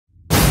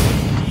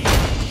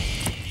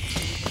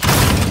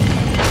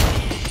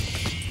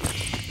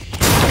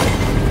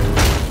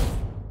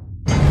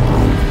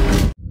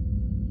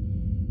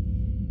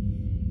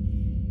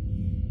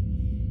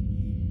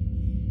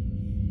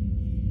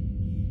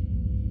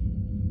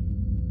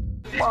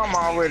Mom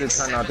already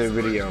turned out that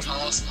video.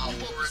 Tall, small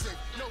forward.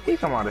 He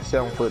come out a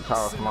 7 foot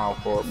tall small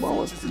forward.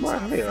 Boy,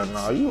 hell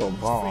no, you a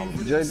bomb.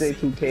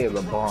 JJ2K is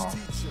a bomb.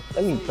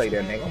 Let me play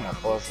that nigga. I'm gonna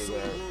bust his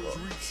ass.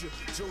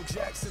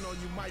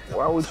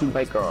 Why would you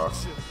make a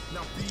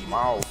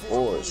small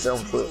forward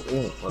 7 foot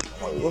in? What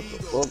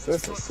the fuck?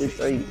 That's a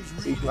 6'8",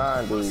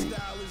 6'9" dude.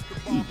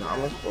 You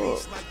dumb as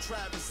fuck.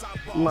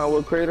 You might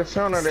well create a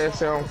son of that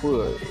 7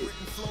 foot.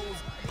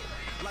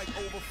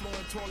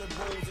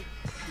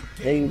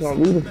 Hey, you gonna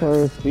be the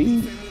first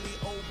speed.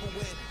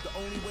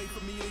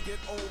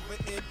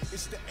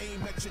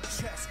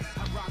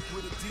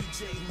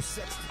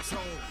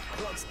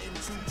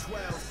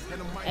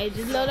 Hey,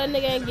 just know that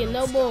nigga ain't getting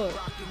no board.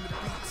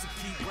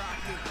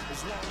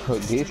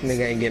 This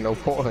nigga ain't getting no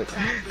points,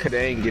 cause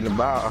they ain't getting the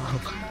ball.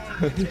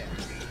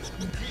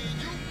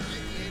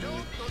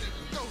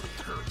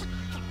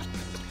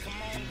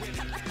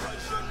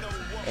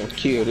 And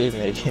kill this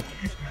nigga.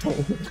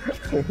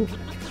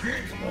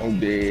 I'm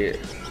dead.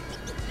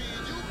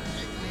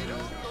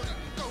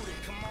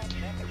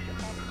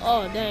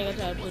 Oh, dang, I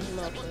tried to push him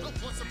up.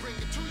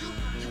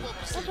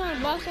 I'm trying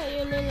to box out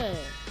your little ass.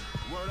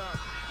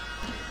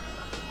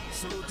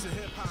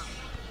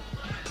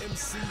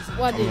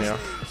 What this? Yeah.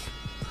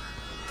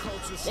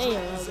 Damn,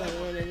 I was like,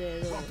 one of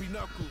there.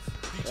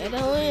 That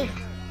don't win.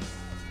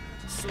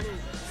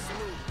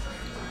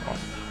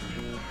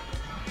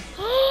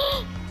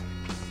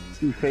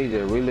 See, KJ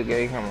really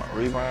gave him a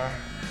rebound.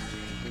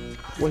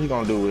 What he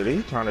gonna do with it?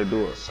 He trying to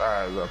do a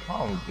size up.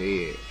 I'm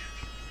dead.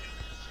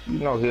 You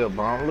know he a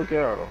bomb. Look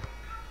at him.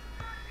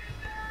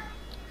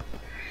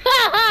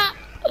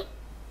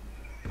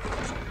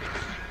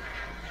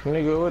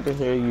 Nigga, what the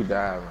hell you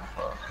diving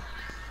for?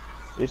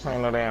 This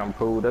ain't no damn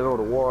pool. They go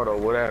to water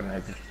over there,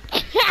 nigga.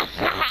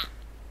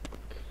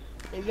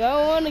 If I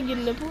don't want to get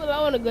in the pool,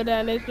 I want to go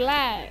down that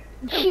slide.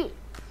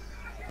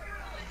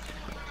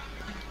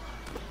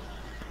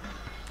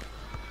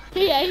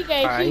 Yeah, he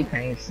can't shoot. He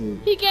can't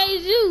shoot. He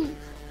can't shoot.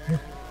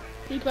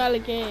 He probably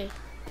can.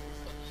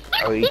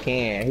 Oh, he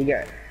can.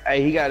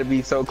 He got to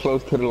be so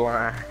close to the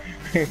line.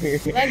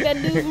 Like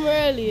that dude from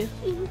earlier.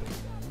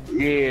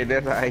 Yeah,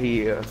 that's how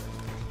he is.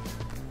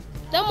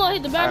 That one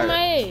hit the back of my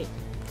head.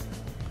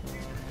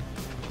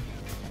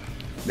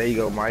 There you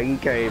go, Mike. He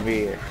came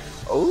in.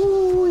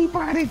 Ooh, he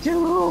bodied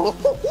you.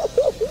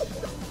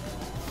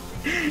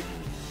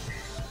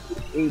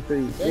 He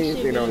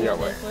on your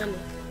way.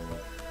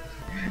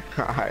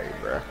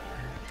 Alright, bro.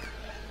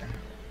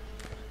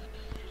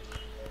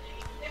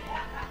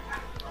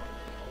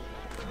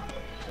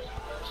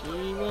 She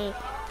ain't want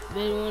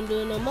to do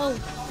it no more.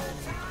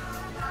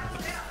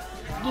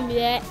 Give me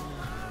that.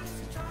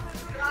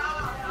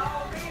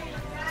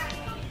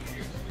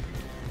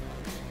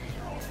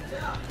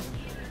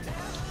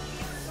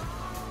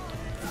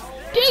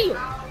 Damn!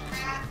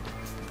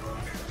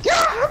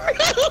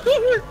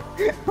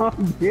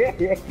 I'm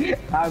dead.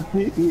 I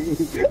see.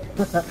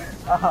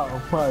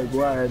 Oh, Mike,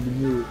 why had to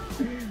miss?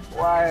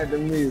 Why had to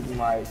miss,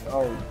 Mike?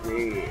 Oh,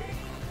 dead.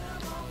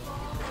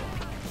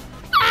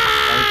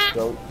 Thanks,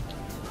 Coach.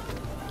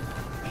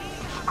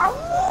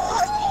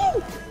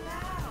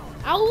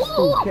 Ow!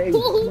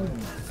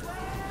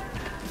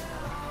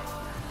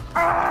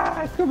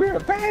 Ah, come here,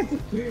 pass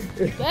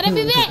it. Gotta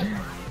be back.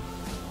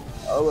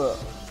 Hold up.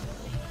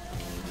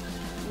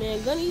 Man,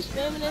 Gunny, you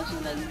spamming that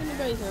shit like you finna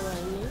break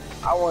somebody, man.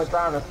 I wasn't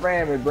trying to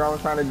spam it, bro. I'm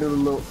trying to do the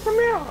little, come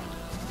here.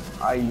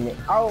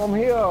 Oh, I'm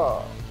here.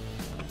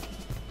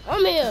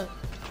 I'm here.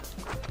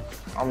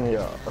 I'm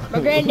here. My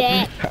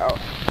granddad.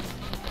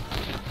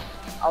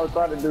 I was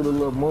trying to do the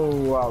little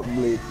moonwalk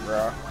blitz,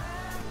 bro.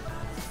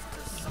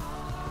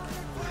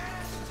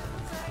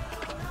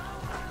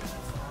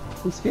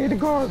 He's scared to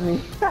guard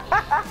me.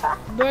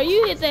 Bro,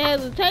 you hit the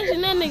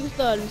hesitation, that nigga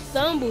started to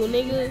stumble,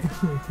 nigga.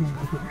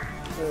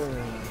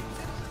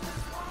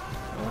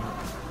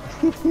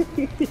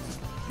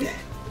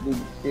 Nigga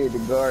scared to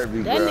guard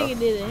me, that bro. Nigga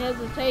did a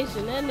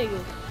hesitation, that nigga.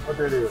 What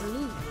that is?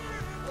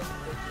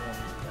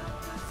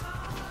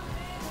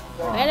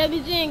 Pat that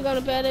bitch in,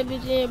 gonna pat that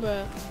bitch in,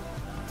 bro.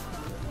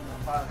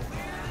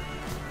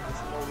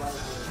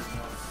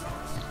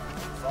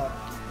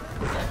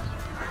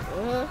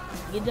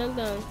 Get dunked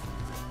on.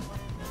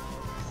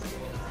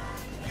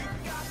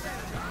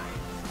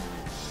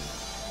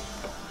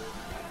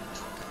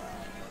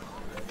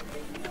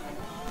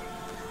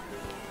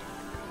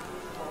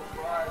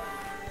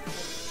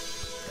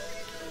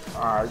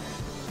 Alright.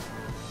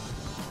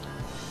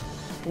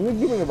 Give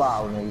me the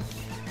ball, nigga.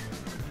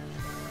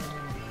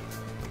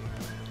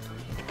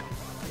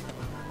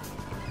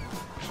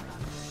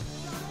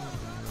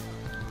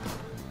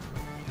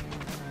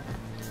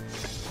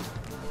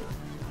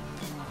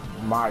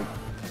 Mike.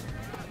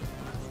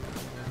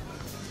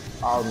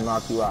 I'll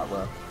knock you out,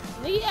 bro.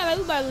 Nigga, yeah, like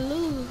we about to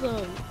lose or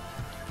something.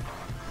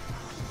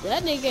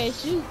 That nigga can't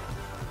shoot.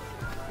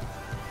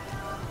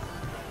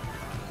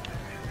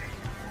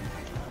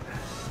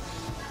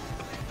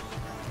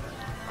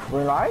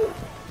 Green light?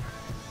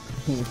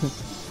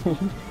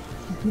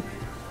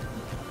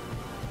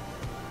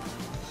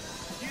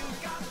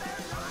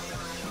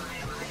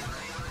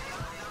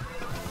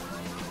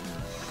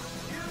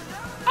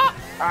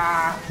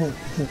 Ah.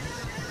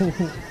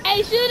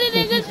 Hey, shoot it,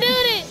 nigga,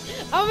 shoot it.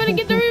 I'm gonna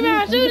get the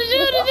rebound. Shoot it,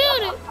 shoot it,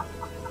 shoot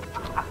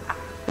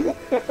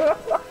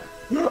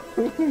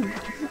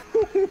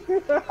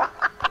it.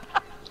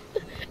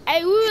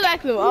 Hey, we were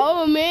like some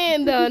old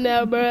man down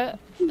there, bruh.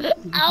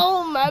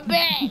 Oh, my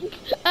back.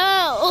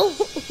 Oh.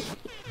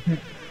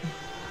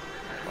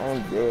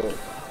 I'm good.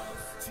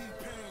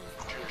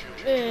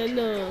 Man,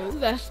 no. We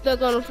got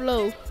stuck on the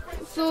floor.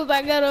 As soon as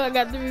I got up, I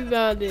got the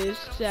rebound and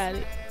shot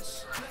it.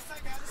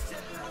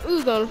 We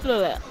was on the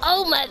floor like,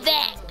 oh, my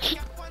back.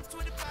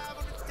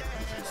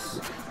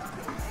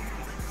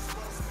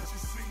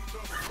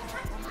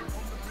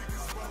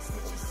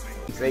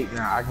 It's 8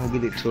 now. I can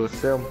get it to a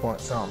 7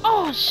 point something.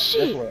 Oh,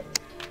 shit.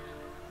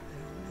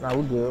 Nah,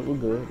 we good. We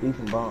good.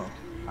 Decent bomb.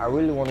 I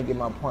really want to get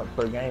my points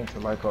per game to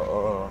like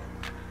a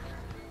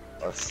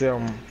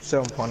 7.0,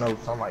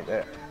 something like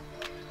that.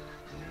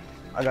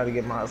 I gotta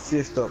get my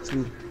assist up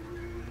too.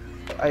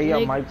 Hey,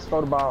 yo, Mike,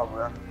 throw the ball,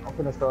 bro. I'm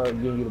finna start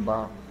giving you the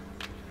ball.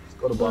 Let's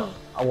go the ball.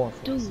 I want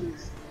some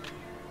assists.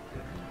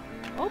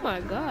 Oh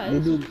my God,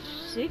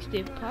 it's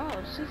 60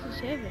 pounds,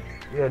 67.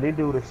 Yeah, they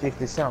do the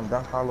 60 something.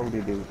 That's how low they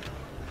do.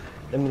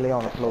 Let me lay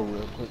on the floor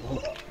real quick.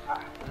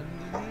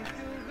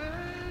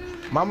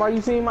 Mama,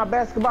 you seen my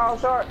basketball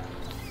short?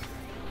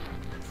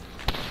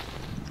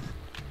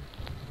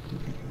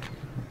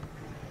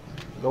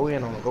 Go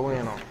in on it, go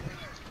in on it.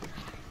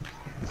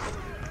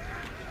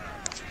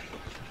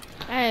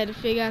 I had to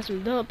figure out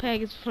some dump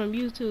packets from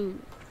YouTube.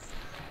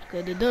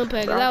 Cause the dump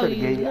packets I was I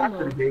using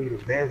could've gave you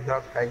the best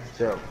dump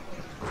package ever.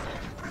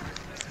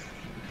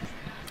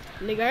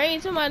 Nigga, I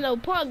ain't talking about no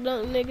park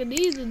dunk, nigga.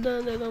 These are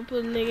dunks that gonna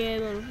put a nigga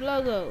ass on the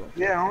floor, though.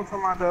 Yeah, I'm talking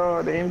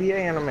about the NBA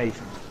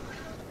animation.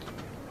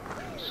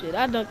 Shit,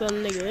 I dunked on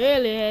a nigga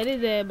earlier, had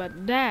his ass about to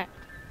die.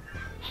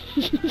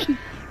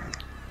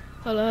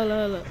 Hold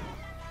up.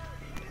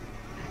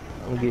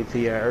 I'm gonna get to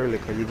you early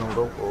cause you gonna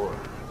go for it.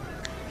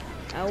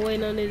 I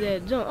waiting on his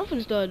ass jump. I'm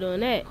finna start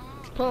doing that.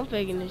 Pump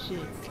faking this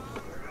shit.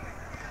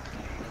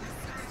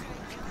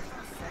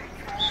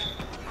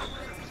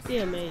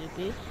 Still made it,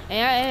 bitch.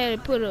 Hey, I had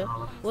to put a,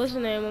 what's the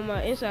name on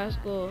my inside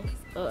score,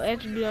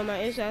 attribute on my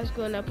inside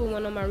score, and I put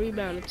one on my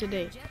rebounder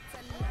today.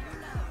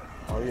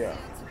 Oh yeah.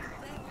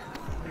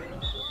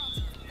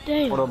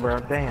 Damn. What up, bro?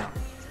 Damn.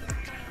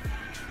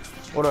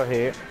 What up,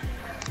 head?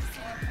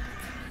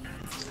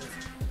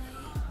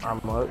 I'm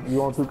up.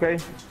 You on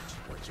 2K?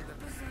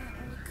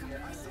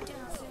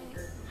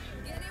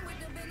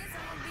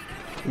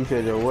 You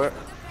said you're what?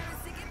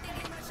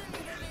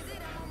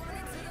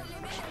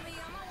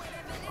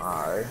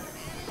 Alright.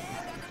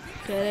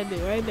 Okay, that be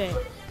right back.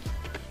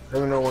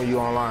 Let me know when you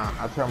online.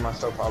 I turn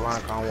myself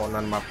online because I don't want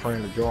none of my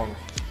friends to join me.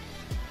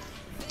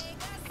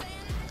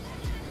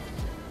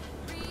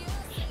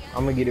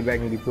 I'm gonna get it back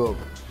in Detroit.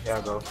 Here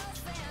I go.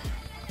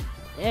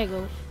 There you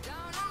go.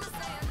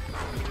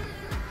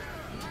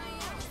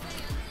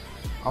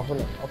 I'm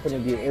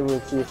finna get every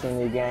assist in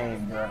the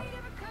game, bro.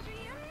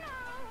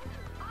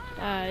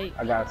 Alright.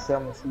 I got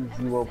 7 assists,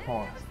 0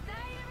 points.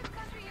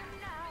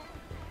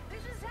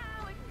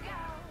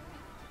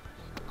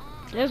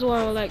 That's why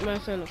I don't like my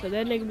center, cause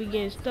that nigga be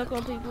getting stuck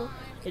on people,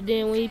 and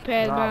then when he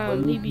pass by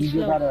him, he be you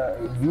slow. You gotta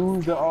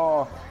use the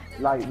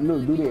like,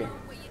 look, do this.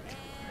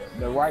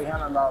 The right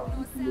analog,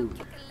 you can do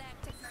it.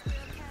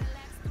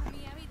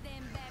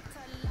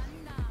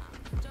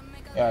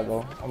 There I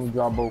go. I'm gonna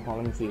draw both on.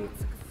 Let me see it.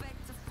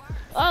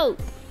 Oh!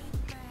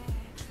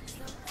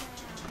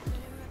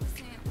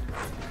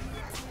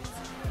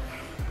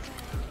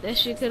 That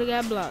shit could've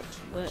got blocked,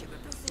 but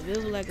if it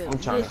was like a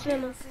good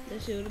center,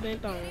 that shit would've been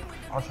thrown.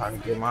 I'm trying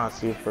to get my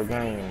assist per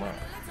game, man.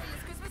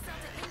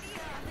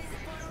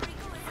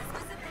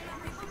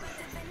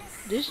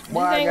 This Boy,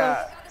 I ain't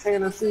got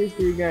 10 assists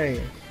per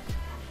game.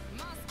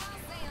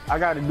 I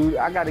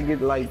gotta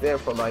get like that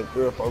for like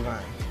 3 or 4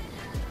 games.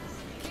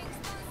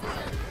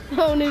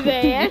 on his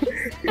ass.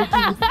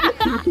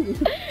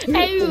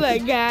 Hey, he was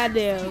like,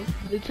 goddamn,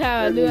 the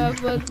time I knew I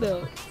fucked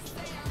up.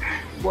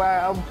 Boy,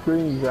 I'm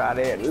screenshot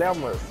that. Let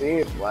me see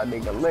it, boy,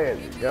 nigga.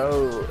 Let's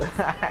go.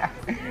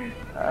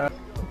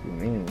 What you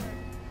mean?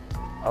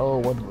 Oh,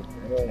 what was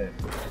that?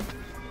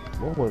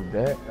 What was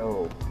that?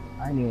 Oh,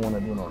 I didn't even want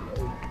to do no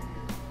load.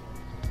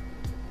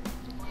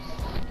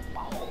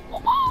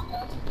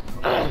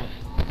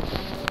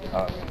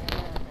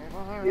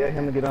 Yeah,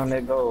 him to get on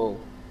that goal.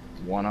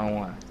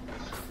 1-on-1.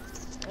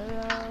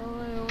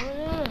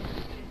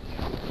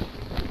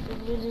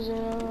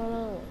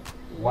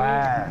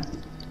 Why?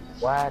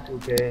 Why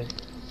 2K?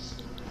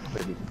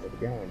 But you can play the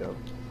game though.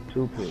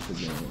 2 picks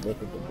again.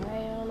 Look at the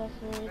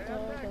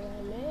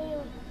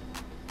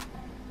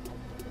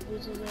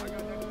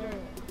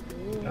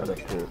another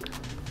pick.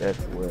 That's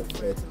what.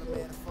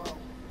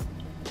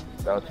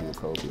 Thought you were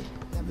Kobe.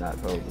 Not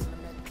Kobe.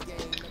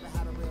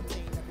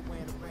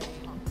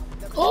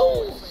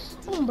 Oh!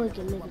 I'm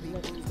breaking niggas'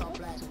 neck.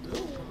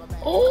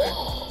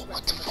 Oh!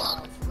 What the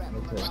fuck?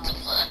 Okay. What the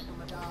fuck?